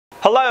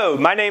Hello,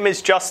 my name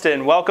is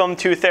Justin. Welcome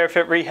to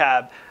TheraFit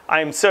Rehab.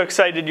 I'm so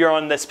excited you're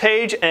on this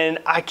page, and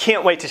I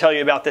can't wait to tell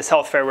you about this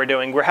health fair we're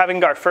doing. We're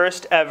having our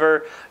first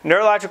ever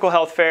neurological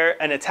health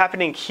fair, and it's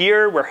happening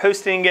here. We're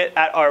hosting it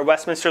at our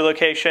Westminster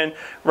location,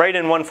 right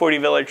in 140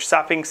 Village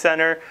Shopping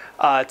Center.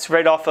 It's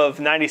right off of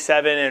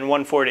 97 and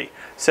 140.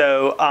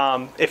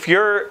 So if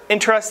you're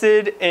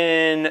interested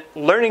in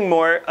learning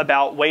more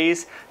about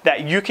ways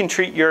that you can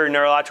treat your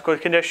neurological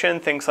condition,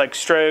 things like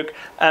stroke,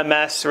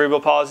 MS,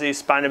 cerebral palsy,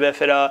 spina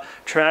bifida,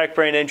 traumatic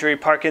brain injury,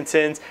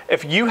 Parkinson's,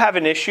 if you have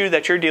an issue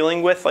that you're dealing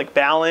with, like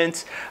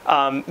balance,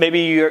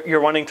 maybe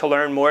you're wanting to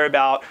learn more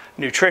about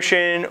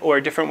nutrition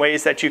or different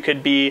ways that you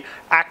could be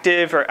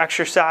active or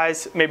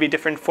exercise, maybe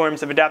different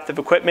forms of adaptive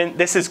equipment,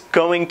 this is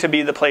going to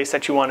be the place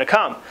that you want to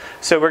come.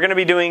 So we're going to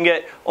be doing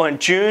it on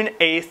June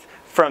 8th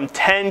from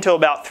 10 till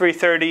about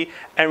 3:30,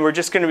 and we're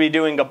just going to be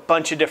doing a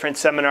bunch of different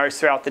seminars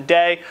throughout the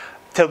day.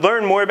 To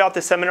learn more about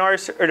the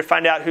seminars or to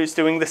find out who's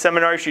doing the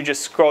seminars, you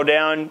just scroll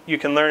down. You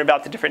can learn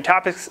about the different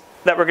topics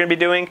that we're going to be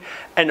doing.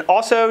 And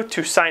also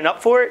to sign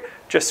up for it,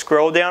 just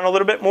scroll down a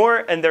little bit more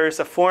and there's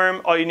a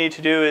form. All you need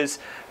to do is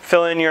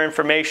fill in your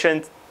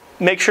information.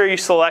 Make sure you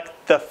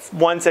select the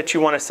ones that you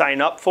want to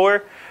sign up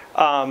for.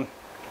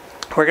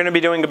 We're going to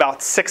be doing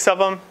about 6 of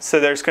them,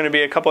 so there's going to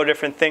be a couple of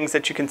different things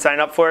that you can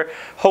sign up for.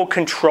 Hold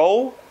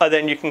control,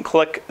 then you can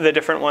click the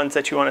different ones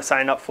that you want to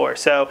sign up for.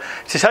 So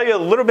to tell you a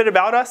little bit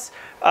about us,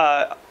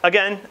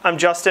 again, I'm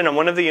Justin. I'm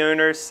one of the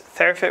owners,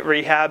 TheraFit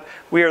Rehab.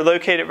 We are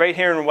located right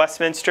here in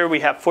Westminster. We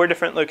have 4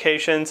 different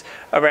locations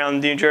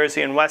around New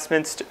Jersey and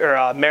Westminster,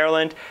 or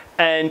Maryland.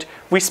 And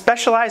we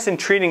specialize in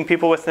treating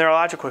people with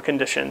neurological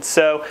conditions.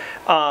 So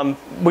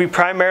we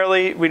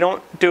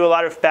don't do a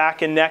lot of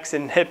back and necks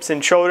and hips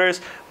and shoulders.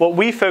 What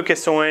we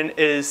focus on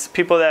is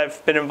people that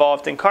have been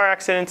involved in car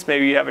accidents.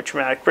 Maybe you have a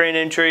traumatic brain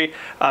injury.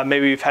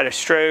 Maybe you've had a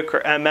stroke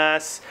or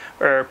MS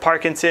or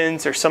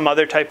Parkinson's or some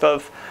other type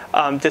of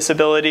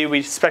disability.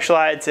 We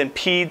specialize in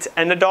peds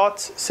and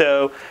adults.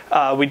 So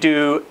we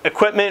do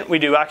equipment, we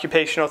do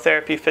occupational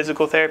therapy,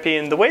 physical therapy.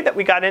 And the way that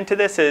we got into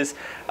this is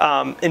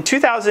in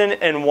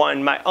 2001,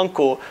 my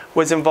uncle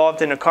was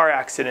involved in a car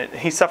accident.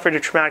 He suffered a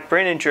traumatic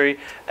brain injury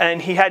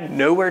and he had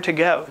nowhere to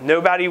go.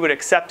 Nobody would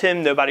accept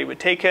him, nobody would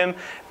take him,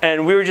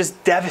 and we were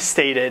just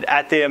devastated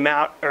at the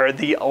amount or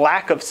the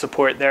lack of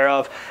support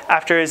thereof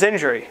after his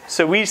injury.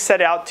 So we set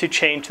out to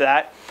change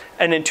that,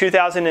 and in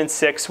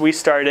 2006 we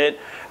started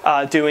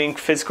doing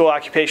physical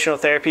occupational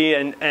therapy,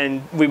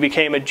 and we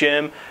became a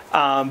gym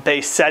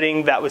based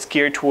setting that was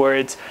geared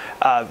towards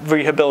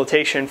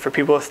rehabilitation for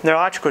people with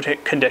neurological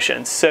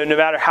conditions. So no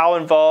matter how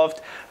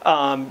involved,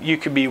 you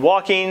could be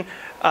walking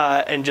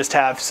and just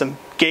have some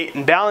gait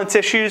and balance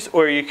issues,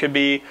 or you could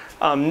be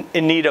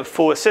in need of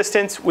full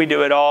assistance. We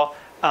do it all.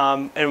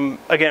 And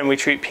again, we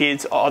treat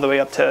peds all the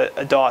way up to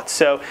adults.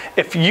 So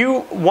if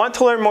you want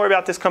to learn more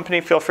about this company,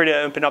 feel free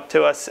to open up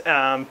to us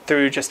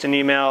through just an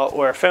email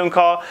or a phone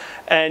call.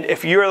 And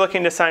if you are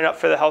looking to sign up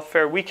for the health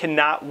fair, we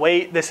cannot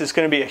wait. This is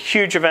going to be a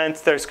huge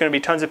event. There's going to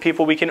be tons of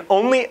people. We can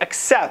only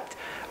accept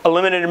a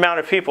limited amount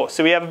of people.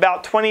 So we have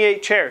about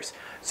 28 chairs.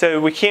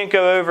 So we can't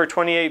go over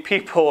 28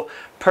 people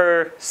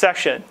per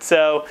session.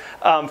 So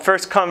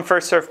first come,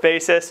 first served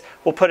basis.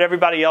 We'll put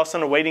everybody else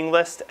on a waiting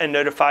list and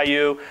notify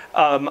you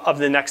of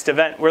the next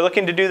event. We're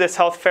looking to do this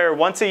health fair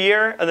once a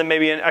year, and then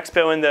maybe an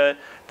expo in the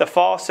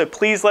fall. So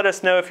please let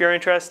us know if you're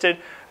interested.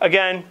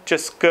 Again,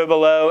 just go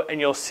below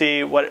and you'll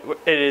see what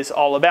it is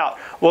all about.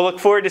 We'll look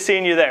forward to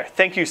seeing you there.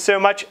 Thank you so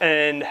much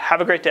and have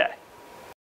a great day.